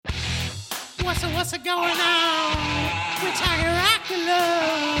What's going on? We're talking rock and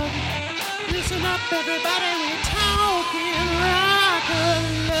love. Listen up, everybody. We're talking rock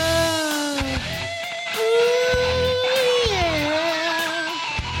and love. Ooh, yeah.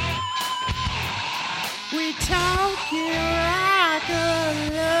 We're talking rock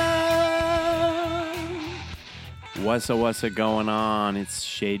and love. What's going on? It's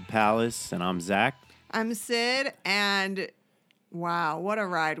Shade Palace, and I'm Zach. I'm Sid, and wow, what a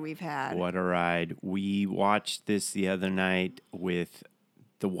ride we've had. What a ride. We watched this the other night with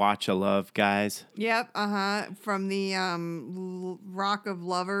the Watch of Love guys. Yep, from the Rock of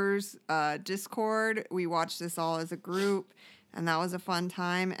Lovers Discord. We watched this all as a group, and that was a fun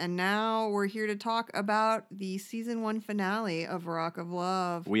time. And now we're here to talk about the season 1 finale of Rock of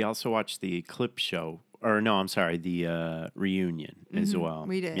Love. We also watched the clip show. Or no, I'm sorry, the reunion as well.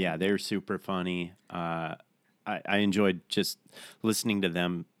 We did. Yeah, they're super funny. I enjoyed just listening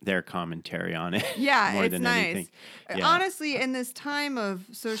to their commentary on it. Yeah, more it's than nice. anything. Yeah. Honestly, in this time of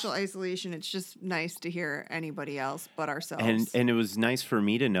social isolation, it's just nice to hear anybody else but ourselves. And it was nice for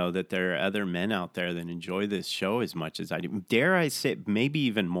me to know that there are other men out there that enjoy this show as much as I do. Dare I say, maybe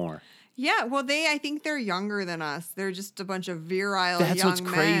even more. Yeah, well, I think they're younger than us. They're just a bunch of virile That's young what's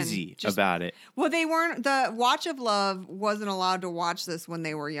men. crazy about it. Well, they weren't. The Watch of Love wasn't allowed to watch this when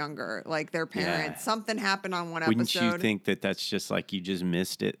they were younger, like their parents. Yeah. Something happened on one Wouldn't episode. you think that that's just like you just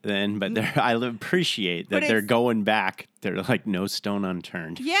missed it then? But I appreciate that But they're it's- going back. They're like no stone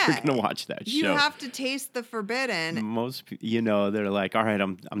unturned. Yeah, We're gonna watch that You show. have to taste the forbidden. Most, they're like, all right,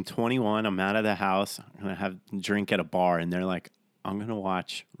 I'm 21. I'm out of the house. I'm gonna have a drink at a bar, and they're like, I'm gonna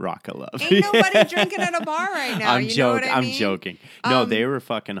watch Rock of Love. Ain't nobody drinking at a bar right now. I'm you joking. know what I mean? I'm joking. No, they were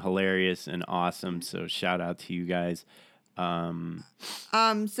fucking hilarious and awesome. So shout out to you guys. So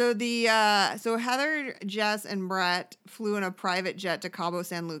Heather, Jess, and Brett flew in a private jet to Cabo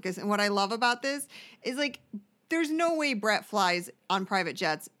San Lucas, and what I love about this is like, there's no way Brett flies on private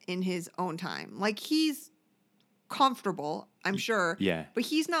jets in his own time. Like, he's comfortable, I'm sure. Yeah. But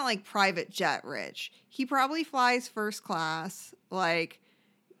he's not like private jet rich. He probably flies first class, like.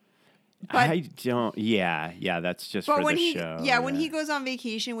 But, I don't. Yeah, that's just for when the show. when he goes on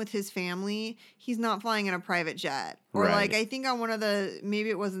vacation with his family, he's not flying in a private jet. Or Right. like, I think on one of maybe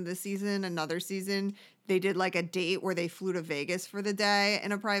it wasn't this season, another season, they did like a date where they flew to Vegas for the day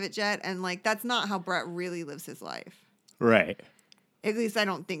in a private jet, and like, that's not how Brett really lives his life. Right. At least I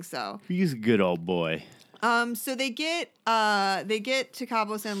don't think so. He's a good old boy. So they get to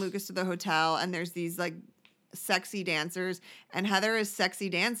Cabo San Lucas to the hotel, and there's these like sexy dancers, and Heather is sexy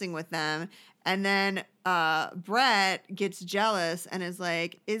dancing with them. And then Brett gets jealous and is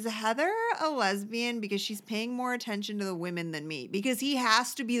like, is Heather a lesbian because she's paying more attention to the women than me? Because he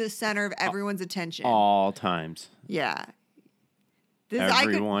has to be the center of everyone's attention. All times. Yeah.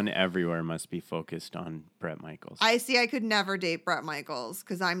 Everyone everywhere must be focused on Bret Michaels. I could never date Bret Michaels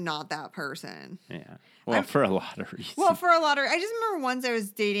because I'm not that person. Yeah. Well, for a lot of reasons. Well, for a lot of, I just remember once I was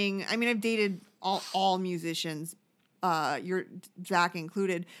dating. I mean, I've dated all musicians, your Zach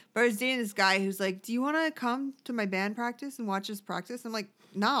included. But I was dating this guy who's like, "Do you want to come to my band practice and watch us practice?" I'm like,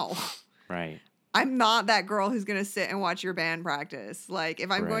 "No, Right. I'm not that girl who's gonna sit and watch your band practice. Like, if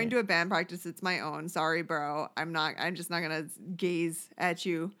I'm going Right. to a band practice, it's my own. Sorry, bro. I'm just not gonna gaze at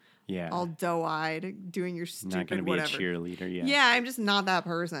you, Yeah. all doe-eyed, doing your stupid Not going to be whatever. a cheerleader. Yeah. Yeah, I'm just not that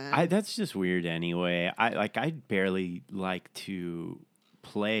person. That's just weird anyway. I barely like to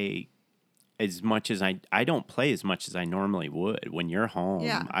play as much as I don't play as much as I normally would when you're home.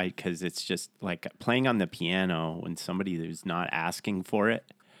 Yeah. Because it's just like playing on the piano when somebody who's not asking for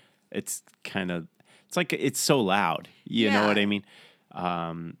it. It's like it's so loud. You know what I mean?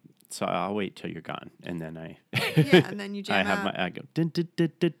 So I'll wait till you're gone, and then yeah, and then you jam I out. go. Dun, dun,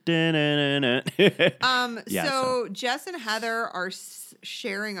 dun, dun, dun, dun, dun. Yeah, So Jess and Heather are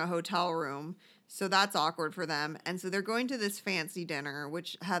sharing a hotel room, so that's awkward for them. And so they're going to this fancy dinner,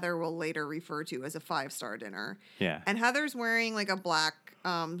 which Heather will later refer to as a 5-star dinner. Yeah. And Heather's wearing like a black.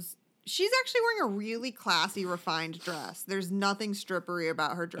 She's actually wearing a really classy, refined dress. There's nothing strippery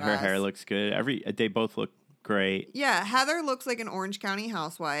about her dress. Her hair looks good. They both look great. Yeah, Heather looks like an Orange County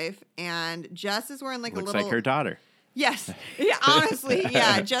housewife, and Jess is wearing like Looks a little. like her daughter. Yes. Yeah, honestly,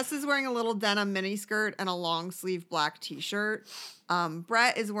 yeah. Jess is wearing a little denim miniskirt and a long sleeve black t-shirt.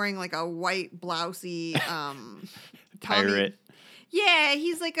 Brett is wearing like a white blousey Pirate. Yeah,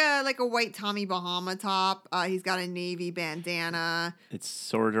 he's like a white Tommy Bahama top. He's got a navy bandana. It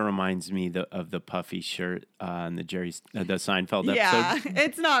sort of reminds me of the puffy shirt in the the Seinfeld Yeah, episode.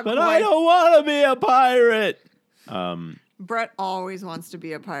 it's not But quite. I don't want to be a pirate. Brett always wants to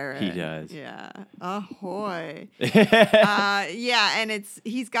be a pirate. He does. Yeah. Ahoy. Yeah, and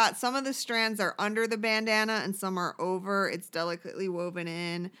he's got some of the strands are under the bandana and some are over. It's delicately woven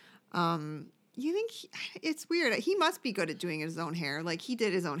in. You think it's weird. He must be good at doing his own hair. Like he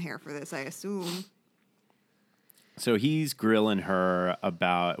did his own hair for this, I assume. So he's grilling her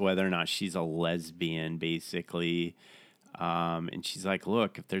about whether or not she's a lesbian, basically. And she's like,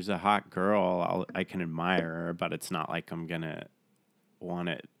 look, if there's a hot girl, I can admire her, but it's not like I'm going to want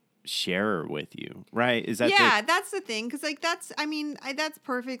to share her with you. Right? Is that that's the thing. Because, like, that's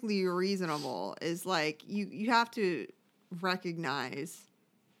perfectly reasonable. Is like, you have to recognize,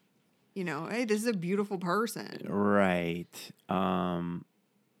 you know, hey, this is a beautiful person. Right.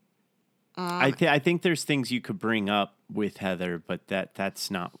 I think there's things you could bring up with Heather, but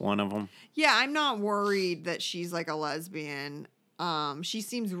that's not one of them. Yeah, I'm not worried that she's like a lesbian. She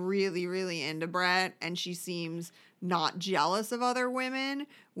seems really, really into Brett, and she seems not jealous of other women,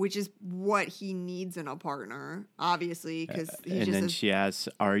 which is what he needs in a partner, obviously. Because she asks,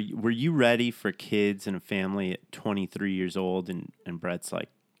 "Were you ready for kids and a family at 23 years old?" And Brett's like,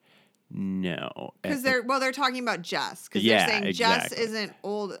 no, because they're talking about Jess, because they're saying Jess isn't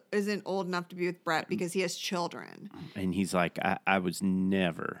old enough to be with Brett because he has children. And he's like, I was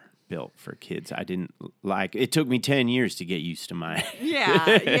never built for kids. I didn't like. It took me 10 years to get used to mine.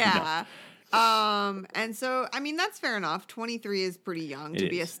 Yeah. And so I mean that's fair enough. 23 is pretty young to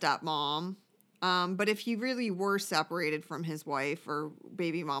be a stepmom. But if he really were separated from his wife or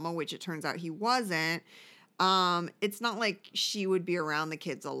baby mama, which it turns out he wasn't. It's not like she would be around the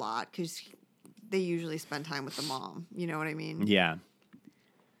kids a lot because they usually spend time with the mom. You know what I mean? Yeah.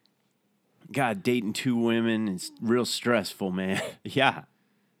 God, dating two women is real stressful, man. Yeah.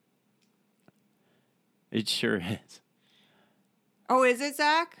 It sure is. Oh, is it,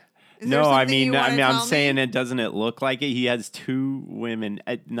 Zach? No, I'm saying it doesn't it look like it? He has two women,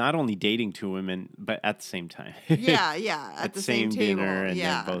 not only dating two women, but at the same time. Yeah. At the same table. Dinner, and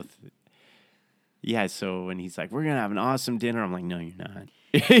they're both. Yeah, so when he's like, we're going to have an awesome dinner, I'm like, no, you're not.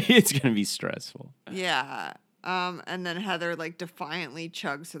 It's going to be stressful. Yeah. And then Heather, like, defiantly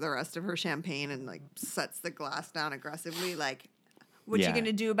chugs to the rest of her champagne and, like, sets the glass down aggressively, like, what you going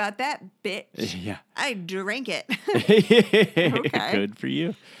to do about that, bitch? Yeah. I drank it. Okay. Good for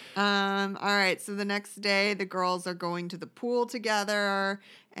you. All right, so the next day, the girls are going to the pool together,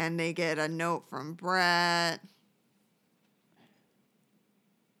 and they get a note from Brett.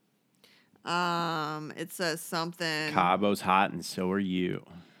 It says something. Cabo's hot and so are you.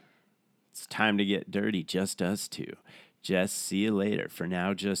 It's time to get dirty, just us two. Jess, see you later. For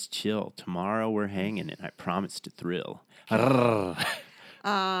now, just chill. Tomorrow we're hanging and I promise to thrill. It's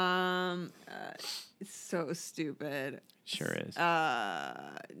so stupid. Sure is.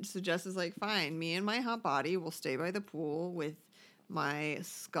 So Jess is like, fine, me and my hot body will stay by the pool with my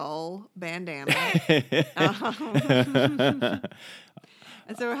skull bandana.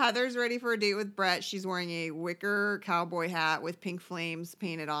 And so Heather's ready for a date with Brett. She's wearing a wicker cowboy hat with pink flames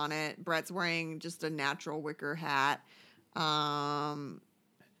painted on it. Brett's wearing just a natural wicker hat. And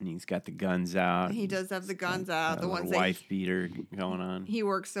he's got the guns out. He does have the guns out. The ones that wife beater going on. He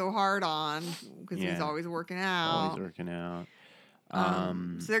works so hard on because he's always working out. Always working out.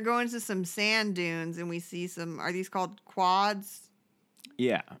 So they're going to some sand dunes, and we see some. Are these called quads?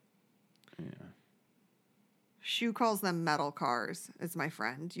 Yeah. Shu calls them metal cars. It's my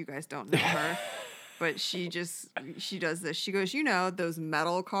friend. You guys don't know her. But she does this. She goes, those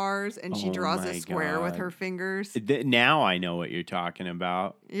metal cars. And she draws a square with her fingers. Now I know what you're talking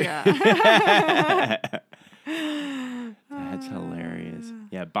about. Yeah. That's hilarious.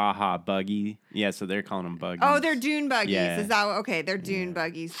 Yeah, Baja Buggy. Yeah, so they're calling them buggies. Oh, they're dune buggies. Yeah. Is that okay? They're dune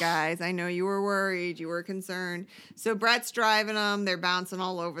buggies, guys. I know you were worried. You were concerned. So Brett's driving them. They're bouncing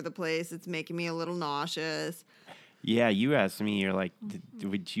all over the place. It's making me a little nauseous. Yeah, you asked me, you're like,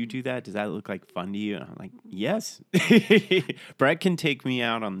 would you do that? Does that look like fun to you? And I'm like, yes. Brett can take me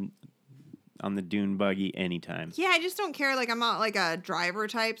out on the dune buggy anytime. Yeah, I just don't care. Like, I'm not like a driver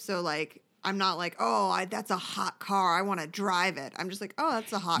type. So, like, I'm not like, that's a hot car. I want to drive it. I'm just like,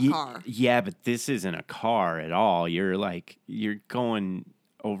 that's a hot car. Yeah, but this isn't a car at all. You're going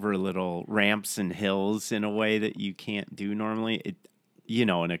over little ramps and hills in a way that you can't do normally. You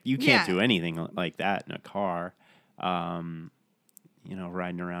can't do anything like that in a car.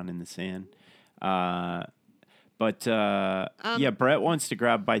 Riding around in the sand. But Brett wants to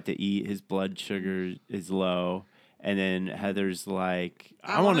grab a bite to eat. His blood sugar is low. And then Heather's like,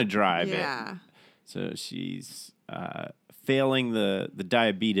 I want to drive it. So she's failing the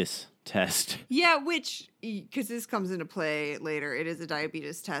diabetes test. Yeah, which, because this comes into play later, it is a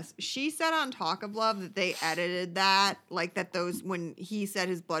diabetes test. She said on Talk of Love that they edited that, like that those, when he said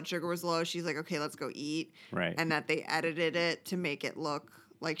his blood sugar was low, she's like, okay, let's go eat. Right. And that they edited it to make it look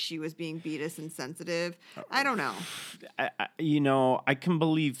like she was being beatus and sensitive. I don't know. I can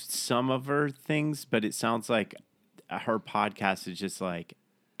believe some of her things, but it sounds like her podcast is just like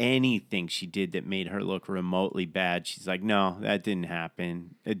anything she did that made her look remotely bad. She's like, no, that didn't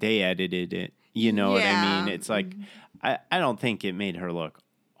happen. They edited it. You know what I mean? It's like, I don't think it made her look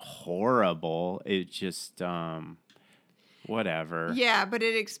horrible. It just, whatever. Yeah, but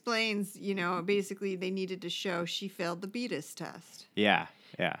it explains, basically they needed to show she failed the beatus test. Yeah.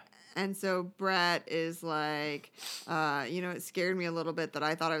 And so Brett is like, it scared me a little bit that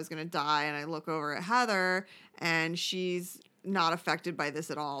I thought I was going to die. And I look over at Heather and she's not affected by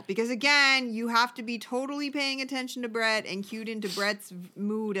this at all. Because again, you have to be totally paying attention to Brett and cued into Brett's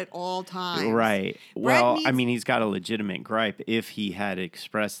mood at all times. Right. Brett Well, needs- he's got a legitimate gripe if he had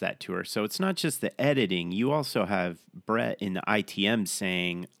expressed that to her. So it's not just the editing. You also have Brett in the ITM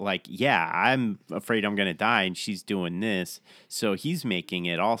saying, like, yeah, I'm afraid I'm going to die, and she's doing this. So he's making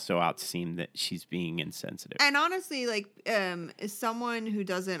it also out to seem that she's being insensitive. And honestly, like, as someone who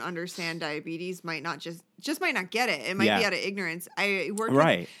doesn't understand diabetes might not just might not get it. It might be out of ignorance. I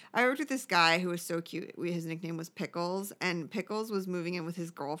worked with this guy who was so cute. His nickname was Pickles, and Pickles was moving in with his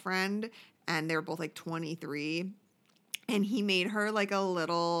girlfriend, and they were both like 23. And he made her like a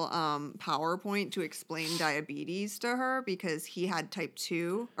little PowerPoint to explain diabetes to her because he had type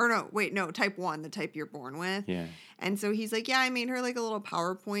 2. Type 1, the type you're born with. Yeah. And so he's like, yeah, I made her like a little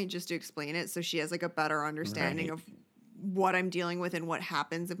PowerPoint just to explain it so she has like a better understanding of what I'm dealing with and what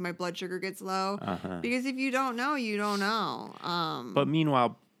happens if my blood sugar gets low. Because if you don't know, you don't know. But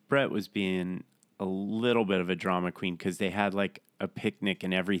meanwhile, Brett was being a little bit of a drama queen because they had like a picnic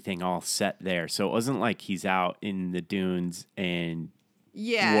and everything all set there. So it wasn't like he's out in the dunes and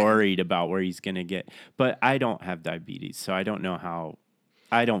worried about where he's going to get. But I don't have diabetes, so I don't know how.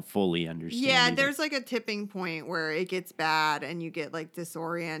 I don't fully understand. Yeah, either. there's like a tipping point where it gets bad and you get like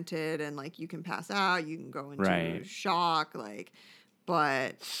disoriented and like you can pass out, you can go into shock,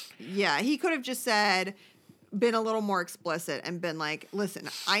 but yeah, he could have just been a little more explicit and been like, listen,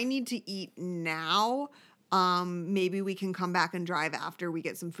 I need to eat now. Maybe we can come back and drive after we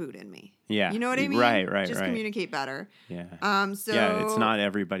get some food in me. Yeah. You know what I mean? Right. Just communicate better. Yeah. So yeah, it's not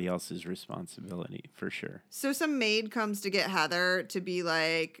everybody else's responsibility for sure. So some maid comes to get Heather to be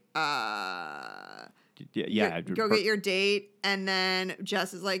like, go get your date. And then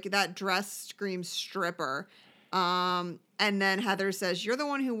Jess is like, that dress screams stripper. And then Heather says, you're the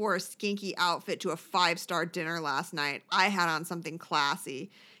one who wore a skinky outfit to a 5-star dinner last night. I had on something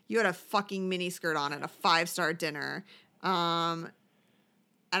classy. You had a fucking miniskirt on at a 5-star dinner. And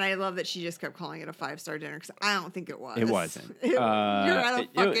I love that she just kept calling it a 5-star dinner because I don't think it was. It wasn't. You're at a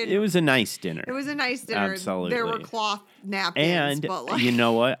fucking... It was a nice dinner. It was a nice dinner. Absolutely. There were cloth napkins. And you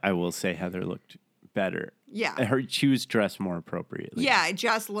know what? I will say Heather looked better. Yeah. She was dressed more appropriately. Yeah, it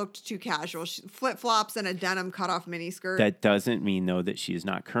just looked too casual. Flip-flops and a denim cut-off miniskirt. That doesn't mean, though, that she is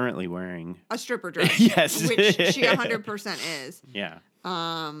not currently wearing... a stripper dress. Yes. Which she 100% is. Yeah.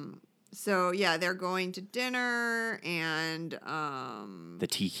 So, yeah, they're going to dinner, and... the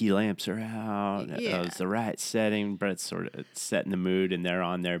tiki lamps are out. Yeah. It was the right setting. Brett's sort of setting the mood, and they're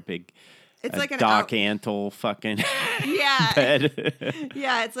on their big... It's like an Doc Antle fucking bed.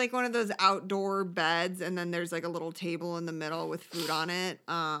 Yeah, it's like one of those outdoor beds, and then there's like a little table in the middle with food on it.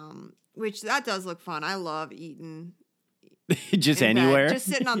 Which that does look fun. I love eating. Just anywhere. Just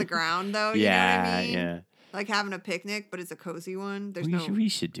sitting on the ground, though. You know what I mean? Yeah. Like having a picnic, but it's a cozy one. We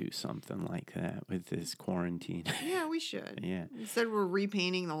should do something like that with this quarantine. Yeah, we should. Yeah. Instead, we're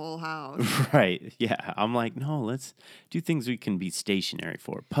repainting the whole house. Right. Yeah. I'm like, no, let's do things we can be stationary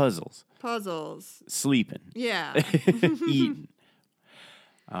for. Puzzles. Sleeping. Yeah. Eating.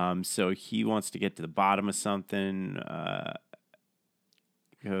 So he wants to get to the bottom of something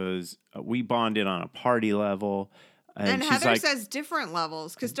because we bonded on a party level. And Heather says different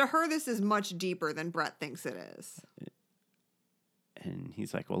levels, because to her, this is much deeper than Brett thinks it is. And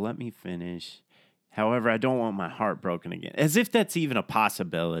he's like, well, let me finish. However, I don't want my heart broken again. As if that's even a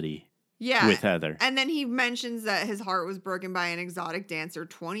possibility. Yeah. With Heather. And then he mentions that his heart was broken by an exotic dancer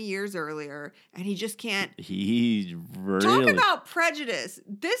 20 years earlier, and he just can't. He really. Talk about prejudice.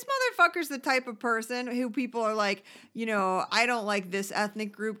 This motherfucker's the type of person who people are like, I don't like this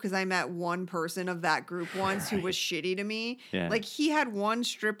ethnic group because I met one person of that group once who was shitty to me. Yeah. Like, he had one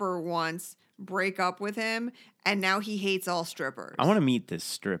stripper once break up with him, and now he hates all strippers. I want to meet this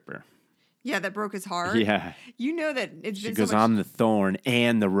stripper. Yeah, that broke his heart. Yeah. You know that it's She been goes, so much. I'm the thorn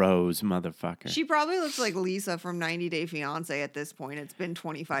and the rose, motherfucker. She probably looks like Lisa from 90 Day Fiance at this point. It's been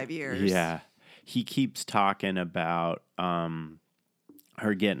 25 years. Yeah. He keeps talking about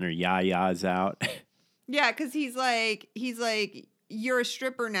her getting her yayas out. Yeah, because he's like, you're a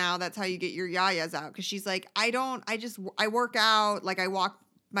stripper now. That's how you get your yayas out. Because she's like, I work out. Like, I walk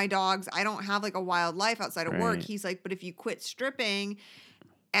my dogs. I don't have like a wild life outside of work. Right. He's like, but if you quit stripping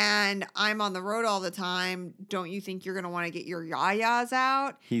and I'm on the road all the time, don't you think you're going to want to get your yayas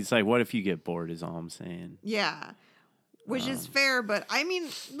out? He's like, what if you get bored, is all I'm saying. Yeah. Which is fair, but I mean,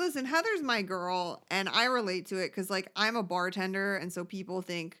 listen, Heather's my girl, and I relate to it because, like, I'm a bartender, and so people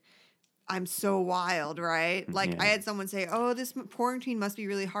think I'm so wild, right? Like, Yeah. I had someone say, oh, this quarantine must be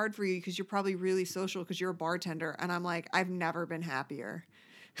really hard for you because you're probably really social because you're a bartender. And I'm like, I've never been happier.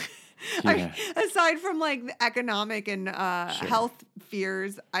 Yeah. Aside from, like, the economic and health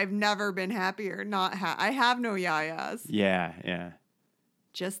fears, I've never been happier. I have no yayas, Yeah, yeah.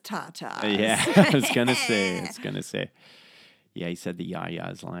 just tatas. Yeah, I was gonna say. Yeah, he said the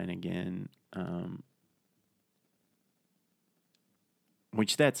yayas line again.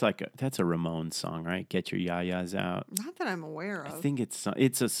 Which that's a Ramones song, right? Get your yayas out. Not that I'm aware I of. think it's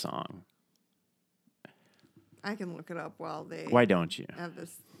a song. I can look it up while they Why don't you? have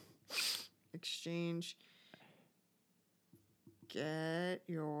this exchange. Get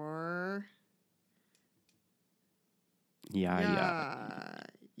your Yeah.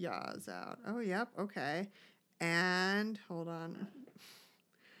 ya's out. Oh, yep. Okay. And hold on.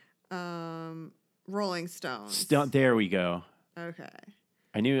 Rolling Stones. There we go. Okay.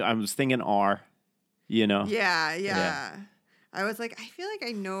 I was thinking R, you know? Yeah. I was like, I feel like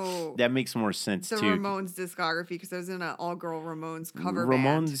I know That makes more sense the too. Ramones discography because I was in an all-girl Ramones cover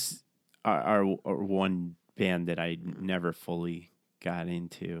band. Ramones are one band that I never fully got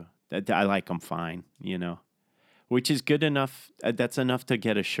into. I like them fine, you know, which is good enough. That's enough to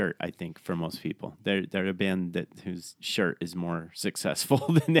get a shirt, I think, for most people. They're a band whose shirt is more successful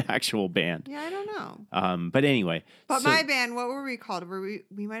than the actual band. Yeah, I don't know. But anyway. But so- my band, what were we called? We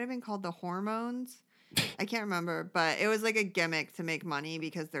might have been called the Hormones. I can't remember, but it was like a gimmick to make money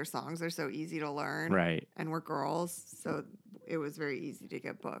because their songs are so easy to learn. Right. And we're girls, so it was very easy to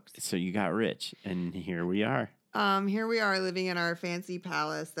get booked. So you got rich, and here we are. Here we are living in our fancy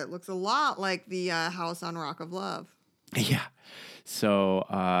palace that looks a lot like the house on Rock of Love. Yeah. So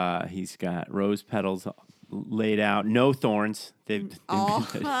he's got rose petals laid out, no thorns. They've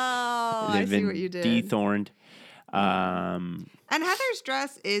I see been what you did. dethorned. And Heather's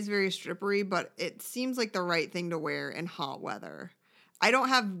dress is very strippery, but it seems like the right thing to wear in hot weather. I don't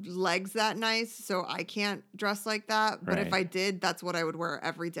have legs that nice, so I can't dress like that. But if Right. I did, that's what I would wear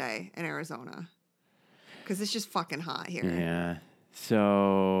every day in Arizona. Because it's just fucking hot here. Yeah.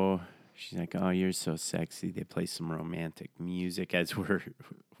 So she's like, "Oh, you're so sexy." They play some romantic music as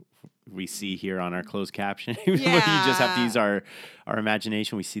we see here on our closed caption. You just have to use our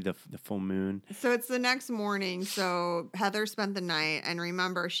imagination. We see the full moon. So it's the next morning. So Heather spent the night. And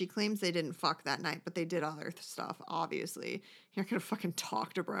remember, she claims they didn't fuck that night, but they did other stuff, obviously. You're not going to fucking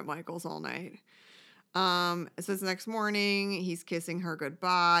talk to Brett Michaels all night. So it's the next morning. He's kissing her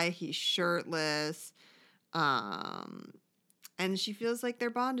goodbye. He's shirtless. And she feels like their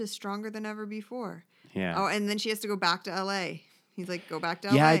bond is stronger than ever before. Yeah. Oh, and then she has to go back to LA. He's like, go back to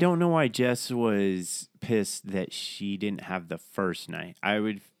LA. Yeah, I don't know why Jess was pissed that she didn't have the first night. I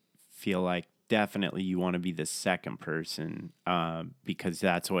would feel like definitely you want to be the second person because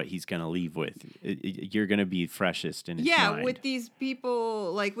that's what he's going to leave with. You're going to be freshest in his mind. With these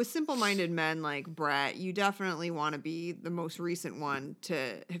people, like with simple-minded men like Brett, you definitely want to be the most recent one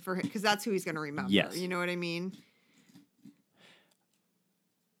for him because that's who he's going to remember. Yes. You know what I mean?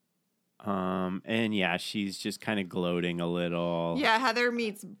 And yeah, she's just kind of gloating a little. Yeah, Heather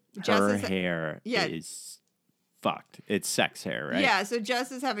meets Her Jess. hair is fucked. It's sex hair, right? Yeah, so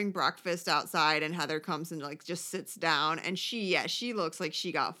Jess is having breakfast outside and Heather comes and like just sits down and she looks like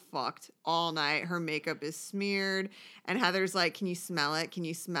she got fucked all night. Her makeup is smeared and Heather's like, "Can you smell it? Can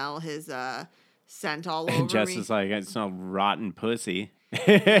you smell his scent all over And Jess me?" is like, "I smell rotten pussy."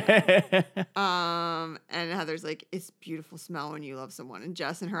 And Heather's like, "It's a beautiful smell when you love someone." And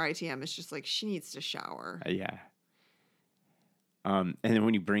Jess and her ITM is just like, she needs to shower. Yeah. And then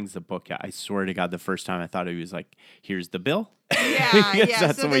when he brings the book out, I swear to God, the first time I thought he was like, "Here's the bill." Yeah.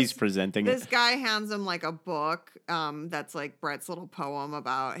 That's So the way he's presenting This it. guy hands him like a book that's like Brett's little poem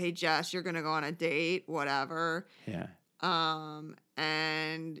about, "Hey, Jess, you're going to go on a date, whatever." Yeah. And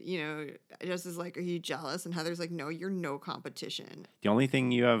And, Jess is like, are you jealous? And Heather's like, no, you're no competition. The only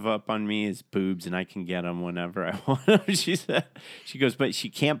thing you have up on me is boobs, and I can get them whenever I want them. She said. She goes, but she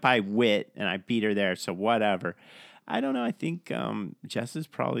can't buy wit, and I beat her there, so whatever. I don't know. I think Jess is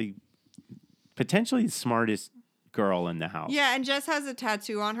probably potentially the smartest girl in the house. Yeah, and Jess has a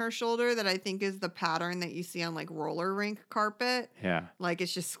tattoo on her shoulder that I think is the pattern that you see on like roller rink carpet. Yeah. Like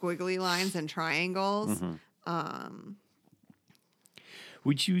it's just squiggly lines and triangles.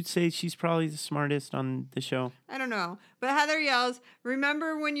 Would you say she's probably the smartest on the show? I don't know. But Heather yells,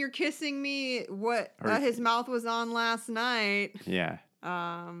 remember when you're kissing me what his mouth was on last night? Yeah.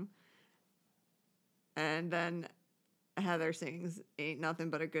 And then Heather sings, ain't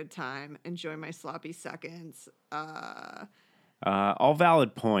nothing but a good time. Enjoy my sloppy seconds. All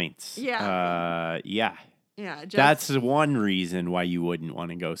valid points. Yeah. Yeah. Yeah. That's the one reason why you wouldn't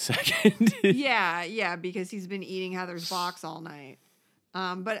want to go second. Yeah, because he's been eating Heather's box all night.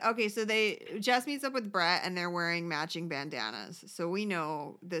 But okay, so Jess meets up with Brett and they're wearing matching bandanas. So we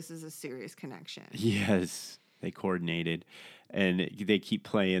know this is a serious connection. Yes. They coordinated. And they keep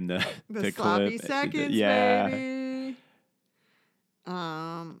playing the sloppy clip. seconds, Yeah. baby.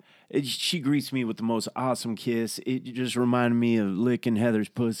 She greets me with the most awesome kiss. It just reminded me of licking Heather's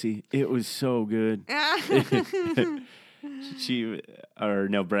pussy. It was so good.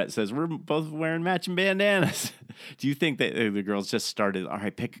 Brett says, we're both wearing matching bandanas. Do you think that the girls just started, all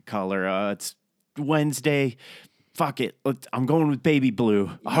right, pick a color. It's Wednesday. Fuck it. I'm going with baby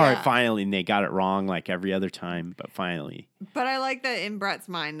blue. All right, finally. And they got it wrong like every other time, but finally. But I like that in Brett's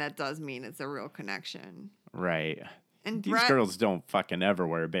mind, that does mean it's a real connection. Right. And these girls don't fucking ever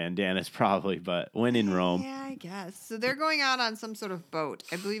wear bandanas, probably, but when in Rome. Yeah, I guess. So they're going out on some sort of boat.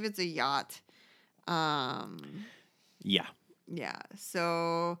 I believe it's a yacht. Yeah. Yeah.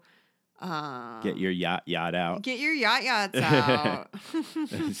 So get your yacht out. Get your yachts out.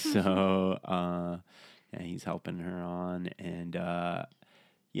 So yeah, he's helping her on. And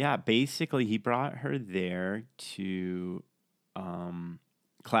basically he brought her there to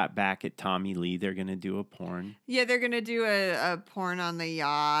clap back at Tommy Lee. They're gonna do a porn. Yeah, they're gonna do a porn on the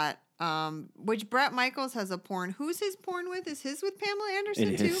yacht. Which Bret Michaels has a porn. Who's his porn with? Is his with Pamela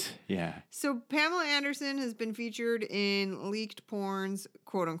Anderson too? Yeah. So Pamela Anderson has been featured in leaked porns,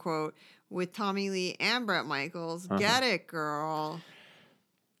 quote unquote, with Tommy Lee and Bret Michaels. Get it, girl.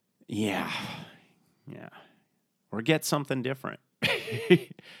 Yeah. Yeah. Or get something different.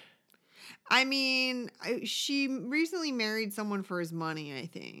 I mean, she recently married someone for his money, I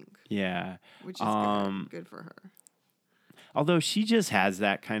think. Yeah. Which is good. Good for her. Although she just has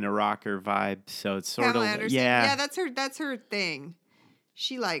that kind of rocker vibe, so it's sort Pamela of Anderson. Yeah, that's her thing.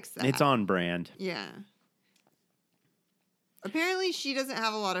 She likes that. It's on brand. Yeah. Apparently, she doesn't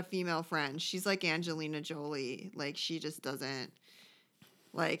have a lot of female friends. She's like Angelina Jolie. Like, she just doesn't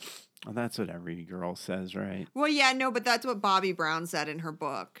like. Well, that's what every girl says, right? Well, yeah, no, but that's what Bobby Brown said in her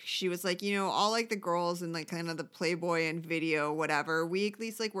book. She was like, all like the girls in like kind of the Playboy and video, whatever, we at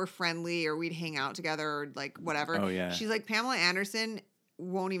least like were friendly or we'd hang out together or like whatever. Oh, yeah. She's like, Pamela Anderson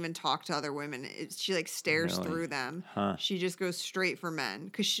won't even talk to other women. she like stares through them. Huh. She just goes straight for men.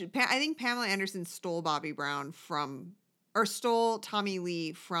 Because I think Pamela Anderson stole stole Tommy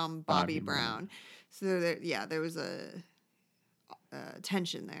Lee from Bobby Brown. So there was a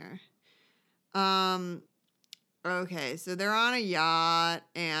tension there. Okay, so they're on a yacht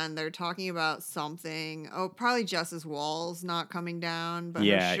and they're talking about something. Oh, probably Jess's walls not coming down, but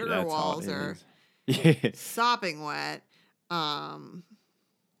her sugar walls are sopping wet.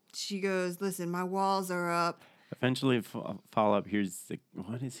 She goes, listen, my walls are up. Eventually, follow up.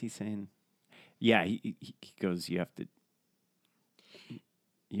 What is he saying? Yeah, he goes, you have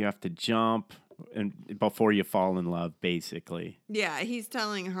to jump and before you fall in love, basically. Yeah, he's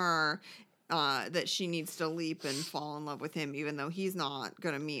telling her that she needs to leap and fall in love with him, even though he's not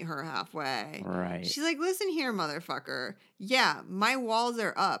going to meet her halfway. Right. She's like, listen here, motherfucker. Yeah, my walls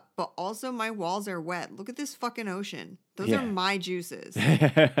are up, but also my walls are wet. Look at this fucking ocean. Those are my juices.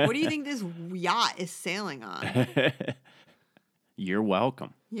 What do you think this yacht is sailing on? You're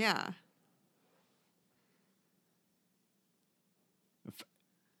welcome. Yeah.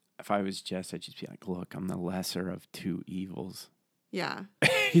 If I was Jess, I'd just be like, look, I'm the lesser of two evils. Yeah.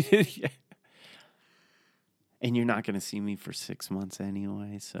 And you're not going to see me for 6 months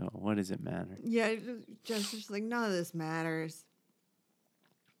anyway, so what does it matter? Yeah, Jess was like, none of this matters.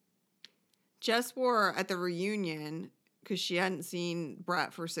 Jess wore at the reunion, because she hadn't seen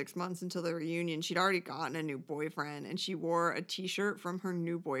Bret for 6 months until the reunion, she'd already gotten a new boyfriend, and she wore a t-shirt from her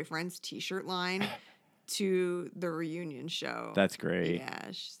new boyfriend's t-shirt line to the reunion show. That's great. Yeah,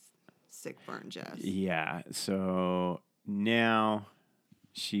 she's sick burn Jess. Yeah, so now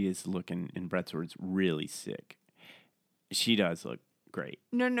she is looking, in Brett's words, really sick. She does look great.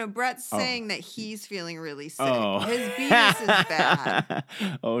 No. Brett's saying that he's feeling really sick. Oh. His beatus is bad.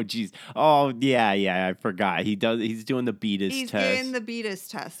 Oh, geez. Oh, yeah. I forgot. He's doing the beatus He's test. getting the beatus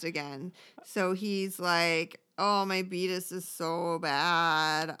test again. So he's like, oh, my beatus is so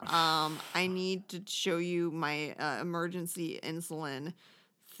bad. I need to show you my emergency insulin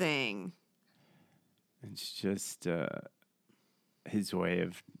thing. It's just his way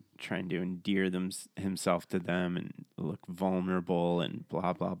of trying to endear himself to them and look vulnerable and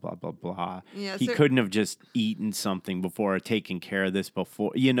blah, blah, blah, blah, blah. Yeah, he couldn't have just eaten something before or taken care of this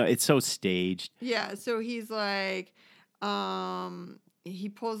before. It's so staged. Yeah, so he's like, he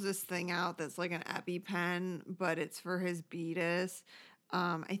pulls this thing out that's like an EpiPen, but it's for his beatus.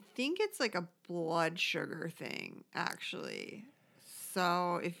 I think it's like a blood sugar thing, actually.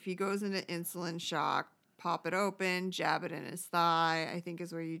 So if he goes into insulin shock, pop it open, jab it in his thigh, I think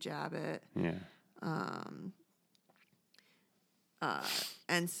is where you jab it. Yeah.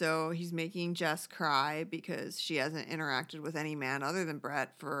 And so he's making Jess cry because she hasn't interacted with any man other than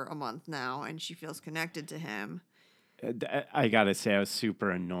Brett for a month now, and she feels connected to him. I gotta say, I was super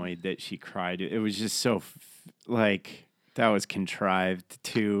annoyed that she cried. It was just so, that was contrived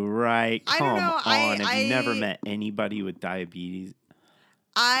too, right? I don't know. Have you never met anybody with diabetes?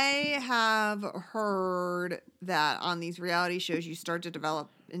 I have heard that on these reality shows, you start to develop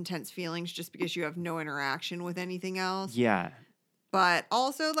intense feelings just because you have no interaction with anything else. Yeah. But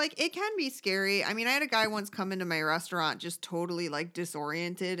also, it can be scary. I mean, I had a guy once come into my restaurant just totally,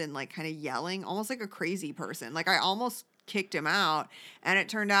 disoriented and, kind of yelling, almost like a crazy person. I almost kicked him out, and it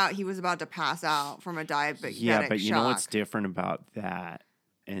turned out he was about to pass out from a diabetic Yeah, but you shock. know what's different about that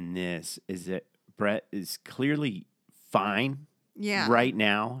and this is that Brett is clearly fine. Yeah. Right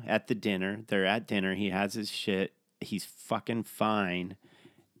now at the dinner. They're at dinner. He has his shit. He's fucking fine.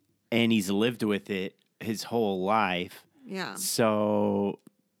 And he's lived with it his whole life. Yeah. So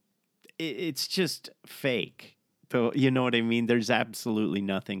it's just fake. You know what I mean? There's absolutely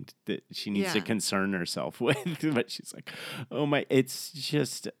nothing that she needs to concern herself with. But she's like, oh my, it's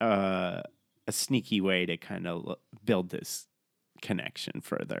just a sneaky way to kind of build this connection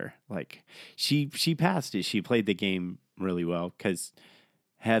further. She passed it. She played the game really well because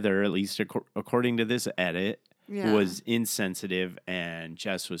Heather, at least according to this edit, was insensitive and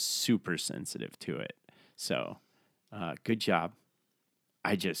Jess was super sensitive to it. So, good job.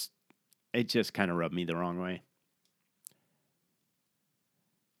 It just kind of rubbed me the wrong way.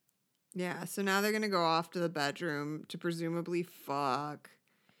 Yeah, so now they're going to go off to the bedroom to presumably fuck.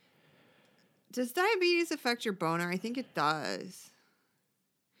 Does diabetes affect your boner? I think it does.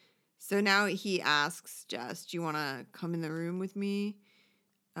 So now he asks Jess, do you want to come in the room with me?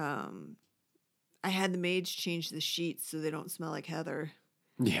 I had the maids change the sheets so they don't smell like Heather.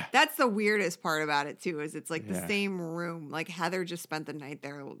 Yeah. That's the weirdest part about it, too, is it's the same room. Heather just spent the night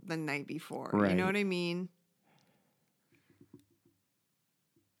there the night before. Right. You know what I mean?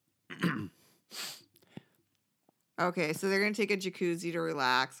 Okay, so they're going to take a jacuzzi to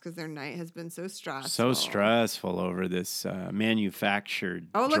relax because their night has been so stressful. So stressful over this manufactured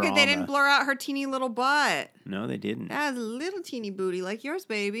Oh, look, drama. they didn't blur out her teeny little butt. No, they didn't. That has a little teeny booty like yours,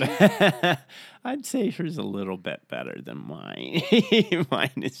 baby. I'd say hers a little bit better than mine.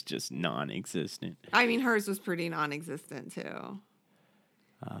 Mine is just non-existent. I mean, hers was pretty non-existent, too.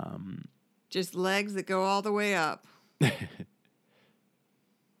 Just legs that go all the way up.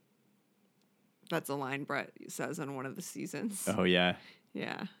 That's a line Brett says on one of the seasons. Oh, yeah.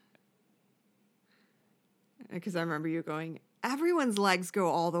 Yeah. Because I remember you going, everyone's legs go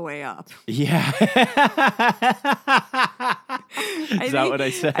all the way up. Yeah. Is that what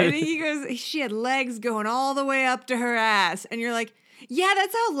I said? I think he goes, she had legs going all the way up to her ass. And you're like, yeah,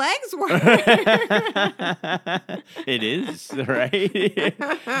 that's how legs work. It is, right?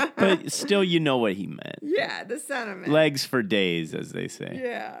 But still, you know what he meant. Yeah, the sentiment. Legs for days, as they say.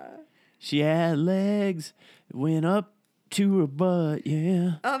 Yeah. She had legs, went up to her butt,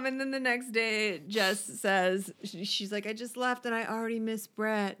 yeah. And then the next day, Jess says, she's like, I just left and I already miss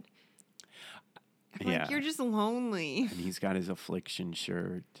Brett. I'm like, you're just lonely. And he's got his affliction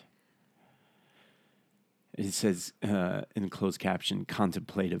shirt. It says in closed caption,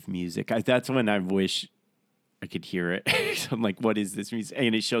 contemplative music. That's when I wish I could hear it. So I'm like, what is this music?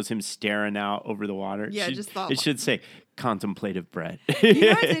 And it shows him staring out over the water. Yeah, it should say contemplative Brett. You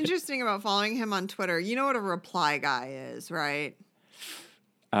know what's interesting about following him on Twitter? You know what a reply guy is, right?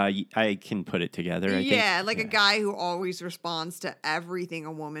 I can put it together. I Yeah, think. like a guy who always responds to everything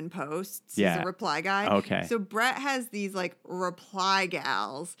a woman posts. He's Yeah. a reply guy. Okay. So Brett has these like reply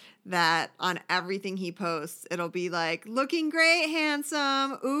gals that on everything he posts, it'll be like, looking great,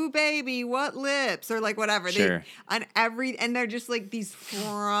 handsome. Ooh, baby, what lips? Or like whatever. Sure. And they're just like these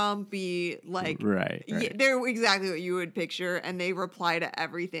frumpy, like, Right. yeah, they're exactly what you would picture. And they reply to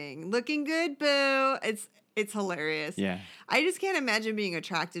everything. Looking good, boo. It's hilarious. Yeah. I just can't imagine being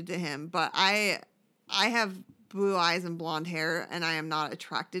attracted to him, but I have blue eyes and blonde hair, and I am not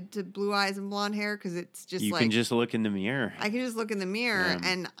attracted to blue eyes and blonde hair because it's just You like can just look in the mirror. I can just look in the mirror, Yeah.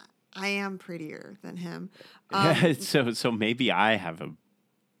 and I am prettier than him. So maybe I have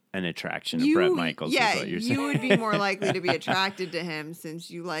an attraction to Bret Michaels. Yeah, is what you're saying. you would be more likely to be attracted to him since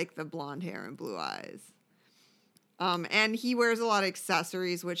you like the blonde hair and blue eyes. And he wears a lot of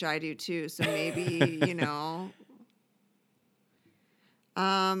accessories, which I do too. So maybe, you know.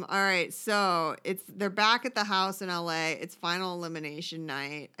 All right. So they're back at the house in LA. It's final elimination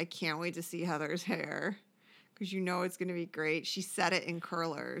night. I can't wait to see Heather's hair because you know it's going to be great. She set it in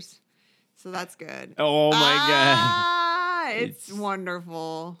curlers. So that's good. Oh my God. It's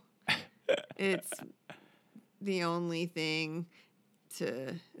wonderful. It's the only thing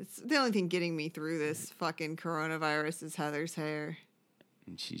getting me through this fucking coronavirus is Heather's hair.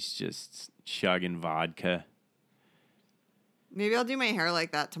 And she's just chugging vodka. Maybe I'll do my hair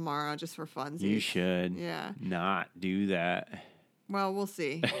like that tomorrow just for funsies. You should. Yeah. Not do that. Well, we'll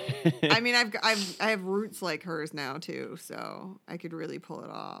see. I mean, I have roots like hers now too, so I could really pull it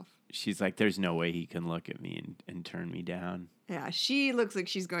off. She's like, there's no way he can look at me and turn me down. Yeah, she looks like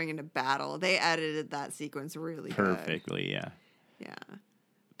she's going into battle. They edited that sequence really Perfectly, yeah. Yeah.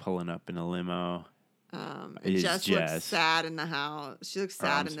 Pulling up in a limo. And Is Jess Jess. looks sad in the house. She looks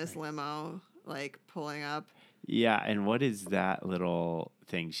sad I'm in this limo, like pulling up. Yeah, and what is that little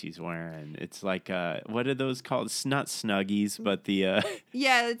thing she's wearing? It's like what are those called? Not Snuggies, but the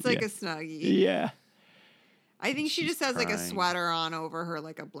Yeah, it's like Yeah. a snuggie. yeah. I think she She's just has like a crying. sweater on over her,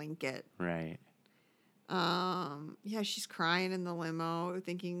 like a blanket. Right. Yeah, she's crying in the limo,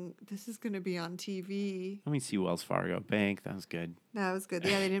 thinking this is gonna be on TV. Let me see Wells Fargo Bank. That was good. That was good.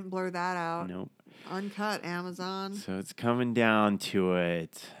 Yeah, they didn't blur that out. Nope. Uncut Amazon. So it's coming down to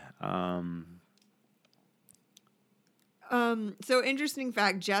it. So interesting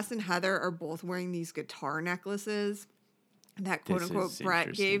fact, Jess and Heather are both wearing these guitar necklaces that quote This unquote is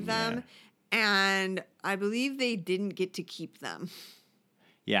Brett gave interesting, them. And I believe they didn't get to keep them.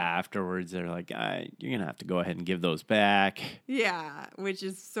 Yeah, afterwards they're like, you're going to have to go ahead and give those back. Yeah, which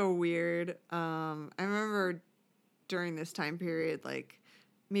is so weird. I remember during this time period, like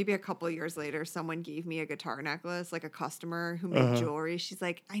maybe a couple of years later, someone gave me a guitar necklace, like a customer who made jewelry. She's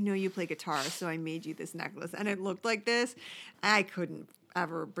like, I know you play guitar, so I made you this necklace. And it looked like this. I couldn't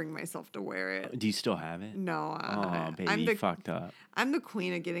ever bring myself to wear it. Do you still have it? No. Oh, baby, you fucked up. I'm the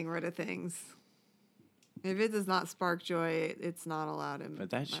queen of getting rid of things. If it does not spark joy, it's not allowed in.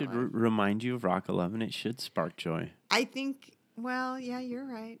 But that my should life. remind you of Rock 11. It should spark joy. I think. Well, yeah, you're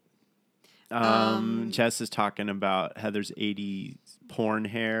right. Jess is talking about Heather's 80s porn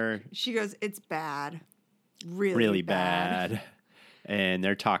hair. She goes, "It's bad, really, Really bad. And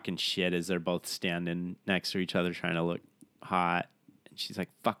they're talking shit as they're both standing next to each other trying to look hot. And she's like,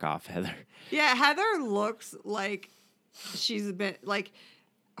 fuck off, Heather. Yeah, Heather looks like she's been like.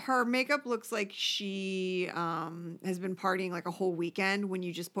 Her makeup looks like she has been partying like a whole weekend when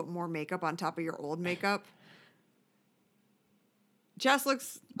you just put more makeup on top of your old makeup. Jess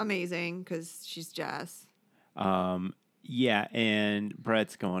looks amazing because she's Jess. Yeah, and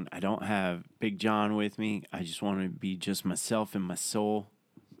Brett's going, I don't have Big John with me. I just want to be just myself and my soul.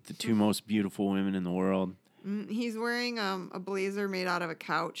 The two most beautiful women in the world. He's wearing a blazer made out of a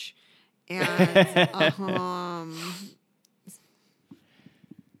couch. And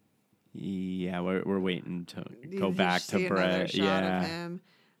Yeah, we're waiting to go you back see to another Brett. shot Yeah. of him.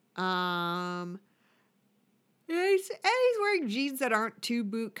 Yeah, he's wearing jeans that aren't too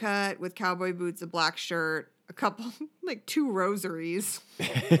boot cut with cowboy boots, a black shirt, a couple like 2 rosaries.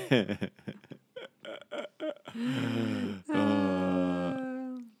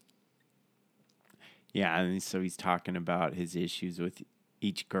 Yeah, and so he's talking about his issues with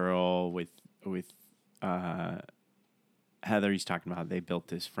each girl, with Heather. He's talking about how they built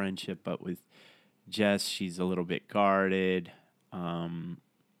this friendship, but with Jess, she's a little bit guarded. I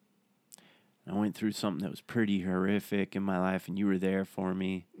went through something that was pretty horrific in my life, and you were there for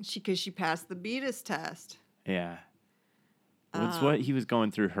me. Because she passed the Beatus test. Yeah. What's what he was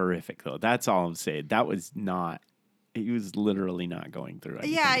going through horrific, though. That's all I'm saying. That was not he was literally not going through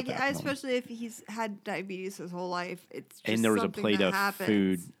anything. Yeah, at that moment. especially if he's had diabetes his whole life. It's just And there was a something plate that of happens.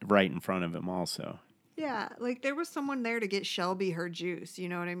 food right in front of him also. Yeah, like there was someone there to get Shelby her juice. You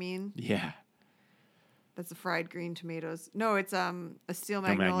know what I mean? Yeah. That's the fried green tomatoes. No, it's a Steel The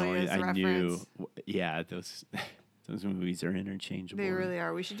Magnolias Magnolia, I reference. knew. Yeah, those movies are interchangeable. They really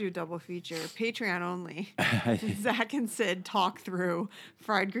are. We should do a double feature. Patreon only. Zach and Sid talk through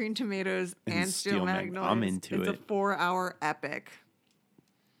fried green tomatoes and Steel Magnolias. I'm into it's it. It's a 4-hour epic.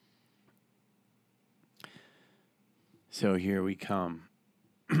 So here we come.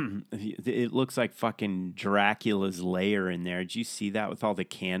 It looks like fucking Dracula's lair in there. Did you see that with all the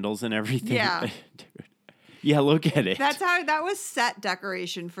candles and everything? Yeah. Dude. Yeah, look at it. That was set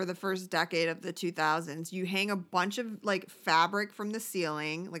decoration for the first decade of the 2000s. You hang a bunch of like fabric from the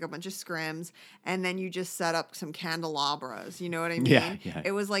ceiling, like a bunch of scrims, and then you just set up some candelabras. You know what I mean? Yeah.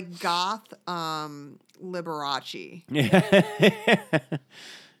 It was like goth Liberace. Yeah.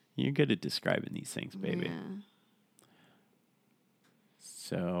 You're good at describing these things, baby. Yeah.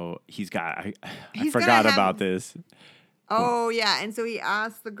 So he's got. I He's forgot gonna have- about this. Oh yeah, and so he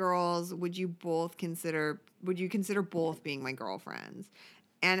asked the girls, would you consider both being my girlfriends?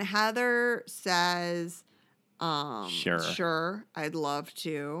 And Heather says, sure, I'd love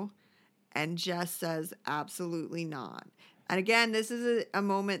to. And Jess says, absolutely not. And again, this is a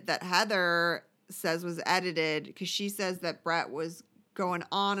moment that Heather says was edited because she says that Brett was going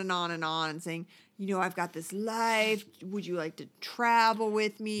on and on and on and saying, I've got this life. Would you like to travel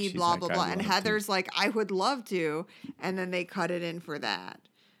with me? She's Blah, like, blah, "I'd blah. love And to." Heather's like, I would love to. And then they cut it in for that.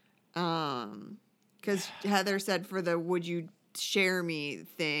 Because Heather said for the would you share me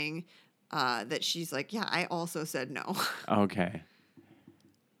thing, that she's like, yeah, I also said no. Okay.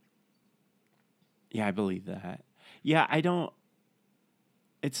 Yeah, I believe that. Yeah, I don't.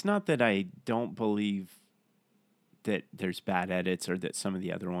 It's not that I don't believe that there's bad edits or that some of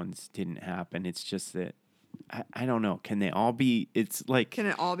the other ones didn't happen. It's just that I don't know. Can they all be? It's like, Can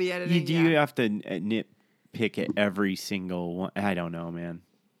it all be edited? you have to nitpick at every single one. I don't know, man.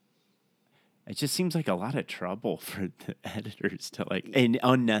 It just seems like a lot of trouble for the editors to and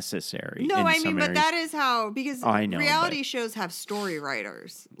unnecessary. No, in I some mean, but areas. that is how, because I know, reality shows have story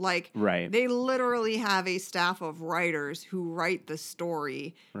writers. Like, Right. they literally have a staff of writers who write the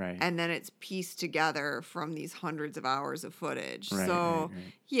story. Right. And then it's pieced together from these hundreds of hours of footage. Right, So, right.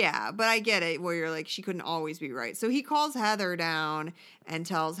 yeah, but I get it where you're like, she couldn't always be right. So he calls Heather down and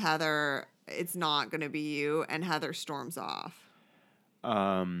tells Heather, it's not going to be you. And Heather storms off.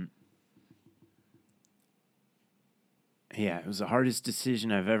 Yeah, it was the hardest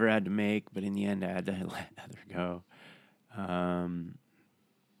decision I've ever had to make, but in the end, I had to let Heather go. It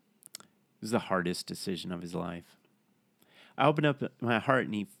was the hardest decision of his life. I opened up my heart,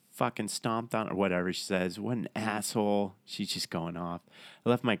 and he fucking stomped on, or whatever she says. What an asshole. She's just going off. I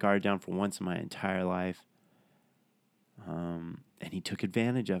left my guard down for once in my entire life. And he took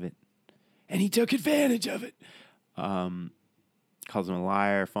advantage of it. Calls him a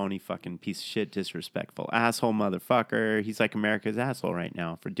liar, phony, fucking piece of shit, disrespectful asshole, motherfucker. He's like America's asshole right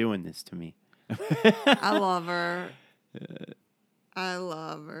now for doing this to me. I love her. And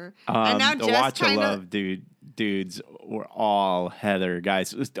now The Jess Watch I kind Love of... dudes were all Heather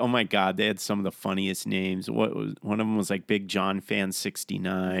guys. Oh my God, they had some of the funniest names. One of them was like Big John Fan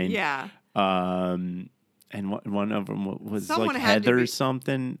 69. Yeah. And one of them was Someone like had to Heather be-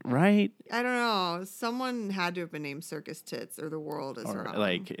 something, right? I don't know. Someone had to have been named Circus Tits, or the world is Or wrong.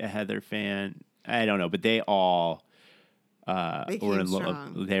 like a Heather fan. I don't know, but they all They were came in love.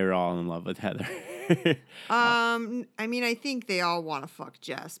 strong. They were all in love with Heather. I mean, I think they all want to fuck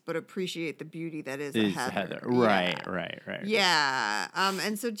Jess, but appreciate the beauty that is a Is Heather. Heather. Yeah. Right. Yeah.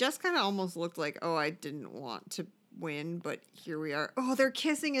 And so Jess kind of almost looked like, oh, I didn't want to win, but here we are. Oh, their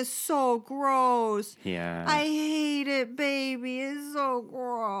kissing is so gross. Yeah. I hate it, baby. It's so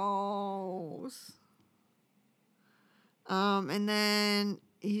gross. And then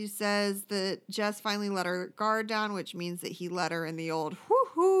he says that Jess finally let her guard down, which means that he let her in the old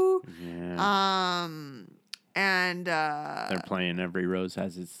whoo-hoo. Yeah. And They're playing Every Rose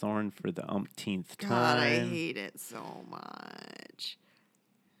Has Its Thorn for the umpteenth time. God, I hate it so much.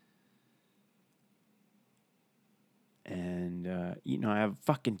 And, I have a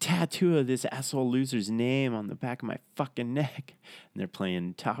fucking tattoo of this asshole loser's name on the back of my fucking neck. And they're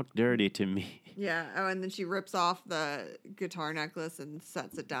playing Talk Dirty to Me. Yeah. Oh, and then she rips off the guitar necklace and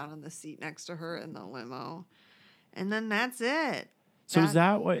sets it down on the seat next to her in the limo. And then that's it. So is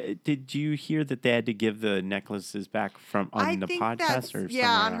that what, did you hear that they had to give the necklaces back on the podcast or yeah,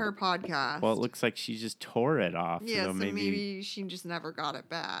 on somewhere her else? podcast. Well, it looks like she just tore it off. yeah, so so maybe she just never got it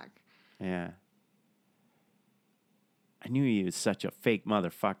back. Yeah. I knew he was such a fake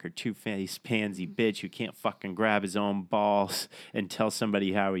motherfucker, two-faced pansy bitch who can't fucking grab his own balls and tell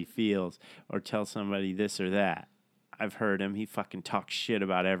somebody how he feels or tell somebody this or that. I've heard him. He fucking talks shit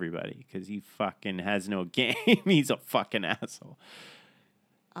about everybody because he fucking has no game. He's a fucking asshole.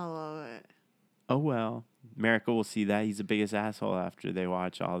 I love it. Oh, well. America will see that. He's the biggest asshole after they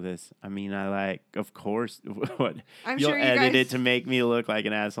watch all this. I mean, of course, what? I'm You'll sure you edit guys- it to make me look like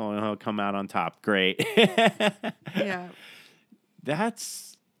an asshole and he'll come out on top. Great. Yeah.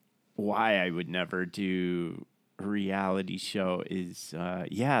 That's why I would never do a reality show is,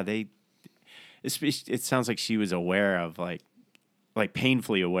 it sounds like she was aware of like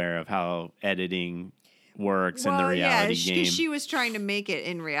painfully aware of how editing works in the reality game. Because she was trying to make it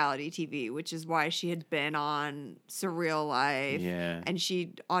in reality TV, which is why she had been on Surreal Life. Yeah. And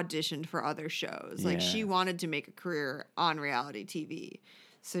she auditioned for other shows. Like, she wanted to make a career on reality TV.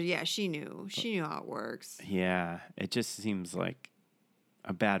 So, yeah, she knew. She knew how it works. Yeah. It just seems like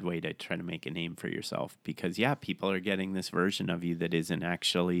a bad way to try to make a name for yourself because, people are getting this version of you that isn't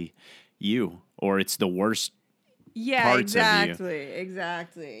actually you, or it's the worst. Yeah, Parts of you.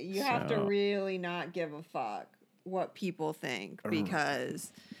 exactly. You have to So- really not give a fuck what people think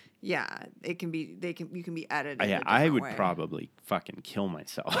because, you can be edited. a Yeah, I different would way. probably fucking kill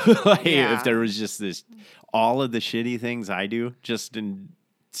myself if there was just all of the shitty things I do just in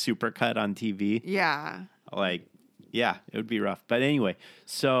supercut on TV. Yeah. Like, it would be rough. But anyway,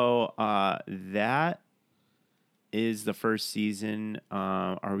 so that is the first season.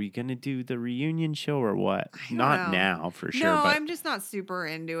 Are we going to do the reunion show or what? don't Not know. now, for sure. No, but I'm just not super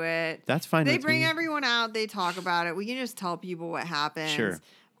into it. that's fine They with bring me. everyone out. They talk about it. We can just tell people what happens. Sure.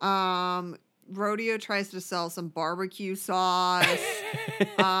 Rodeo tries to sell some barbecue sauce.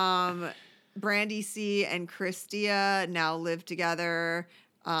 Brandy C and Christia now live together.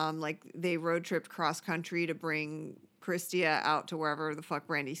 They road tripped cross country to bring Christia out to wherever the fuck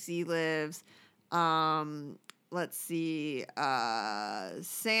Brandy C lives. Let's see.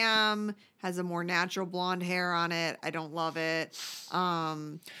 Sam has a more natural blonde hair on it. I don't love it.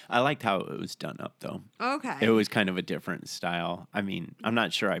 I liked how it was done up, though. Okay. It was kind of a different style. I mean, I'm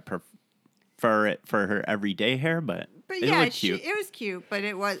not sure I prefer it for her everyday hair, but it looked cute. It was cute, but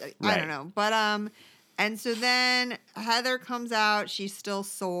it was I Right. don't know. But and so then Heather comes out. She's still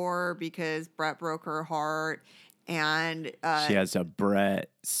sore because Brett broke her heart, and She has a Brett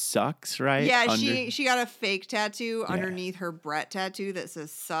sucks, right? yeah, Under- she got a fake tattoo underneath her Brett tattoo that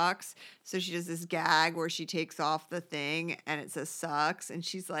says sucks. So she does this gag where she takes off the thing and it says sucks, and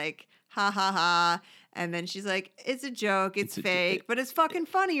she's like, ha ha ha. And then she's like, it's a joke, it's fake, but it's fucking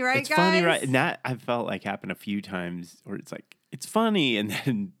funny, right, it's guys? funny, right? And that I felt like happened a few times where it's like, it's funny. And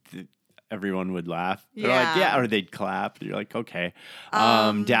then everyone would laugh. They're like, Yeah. or they'd clap. You're like, okay.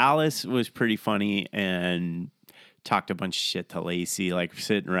 Dallas was pretty funny and talked a bunch of shit to Lacey, like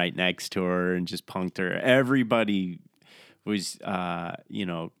sitting right next to her and just punked her. Everybody was,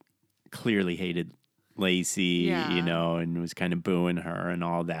 clearly hated Lacey, Yeah. and was kind of booing her and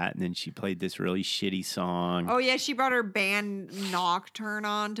all that. And then she played this really shitty song. Oh yeah, she brought her band Nocturne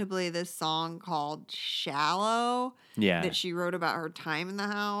on to play this song called Shallow Yeah. that she wrote about her time in the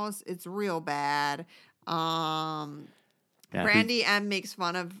house. It's real bad. Yeah, Brandy M makes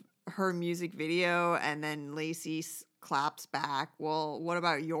fun of her music video, and then Lacey claps back. Well, what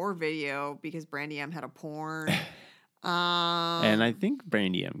about your video? Because Brandy M had a porn. And I think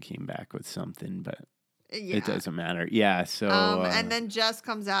Brandy M came back with something, but yeah. it doesn't matter. Yeah, so And then Jess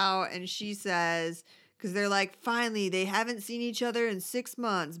comes out and she says, because they're like, finally, they haven't seen each other in 6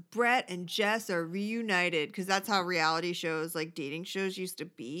 months. Brett and Jess are reunited, because that's how reality shows, like dating shows, used to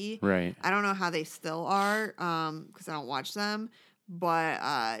be. right. I don't know how they still are, because I don't watch them.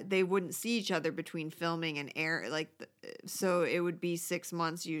 But they wouldn't see each other between filming and air, so it would be 6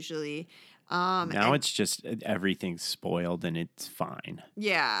 months usually. Now and- it's just everything's spoiled and it's fine.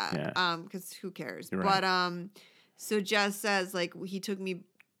 Yeah. Yeah. Because who cares? You're right. But so Jess says, like, he took me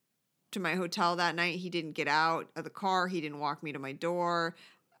to my hotel that night. He didn't get out of the car. He didn't walk me to my door.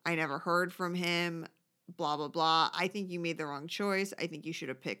 I never heard from him. Blah blah blah. I think you made the wrong choice. I think you should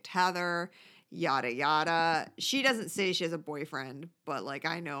have picked Heather. Yada yada. She doesn't say she has a boyfriend, but like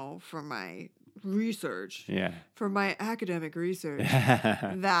I know from my research, Yeah. from my academic research,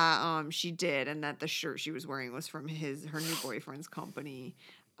 that she did, and that the shirt she was wearing was from her new boyfriend's company.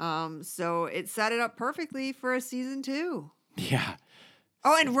 So it set it up perfectly for a season 2. Yeah.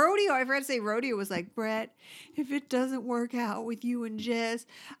 Oh, and Rodeo, I forgot to say, Rodeo was like, Brett, if it doesn't work out with you and Jess,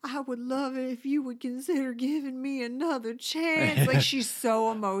 I would love it if you would consider giving me another chance. Like, she's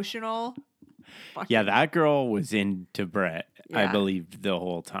so emotional. Yeah, Fucking- that girl was into Brett. I believed the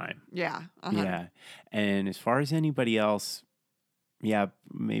whole time. Yeah. Yeah. And as far as anybody else, yeah,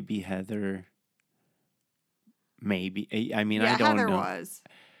 maybe Heather. Maybe. I mean, I don't Heather know. was.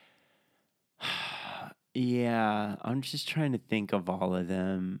 Yeah, I'm just trying to think of all of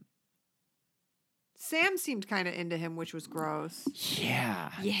them. Sam seemed kind of into him, which was gross.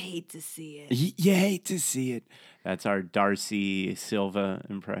 Yeah. You hate to see it. You hate to see it. That's our Darcy Silva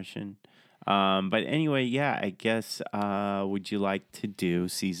impression. But anyway, yeah, I guess, would you like to do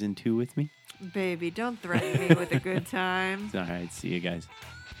season 2 with me? Baby, don't threaten me with a good time. All right, see you guys.